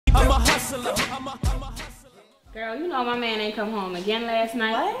Girl, you know my man ain't come home again last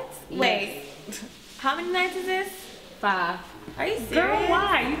night. What? Yes. Wait, how many nights is this? 5. Are you serious? Girl,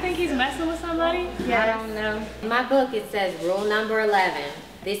 why? You think he's messing with somebody? I don't know. In my book, it says rule number 11.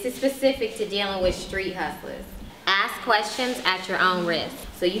 This is specific to dealing with street hustlers. Ask questions at your own risk.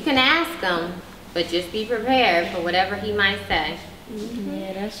 So you can ask him, but just be prepared for whatever he might say.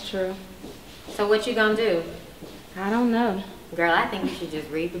 Yeah, that's true. So what you gonna do? I don't know. Girl, I think you should just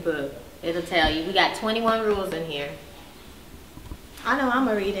read the book. It'll tell you. We got 21 rules in here. I know I'm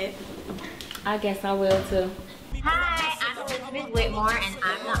gonna read it. I guess I will too. Hi, I'm Elizabeth Whitmore, and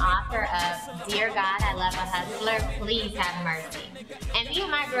I'm the author of Dear God, I Love a Hustler, Please Have Mercy. And me and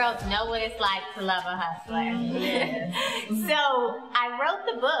my girls know what it's like to love a hustler. So I wrote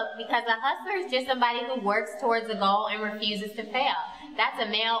the book because a hustler is just somebody who works towards a goal and refuses to fail. That's a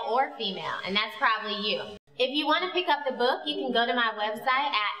male or female, and that's probably you. If you want to pick up the book, you can go to my website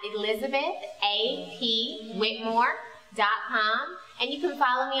at elizabethapwhitmore.com, and you can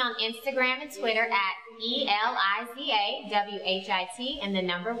follow me on Instagram and Twitter at ELIZAWHIT and the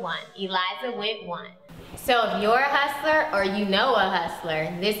number 1, Eliza Witt 1. So if you're a hustler or you know a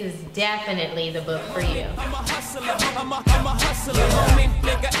hustler, this is definitely the book for you. I'm a hustler, I'm a hustler, homie,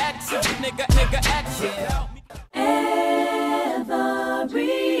 nigga action, nigga action.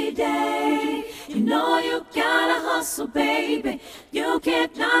 Every day, you know you gotta hustle, baby. You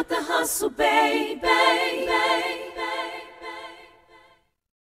can't knock the hustle, baby.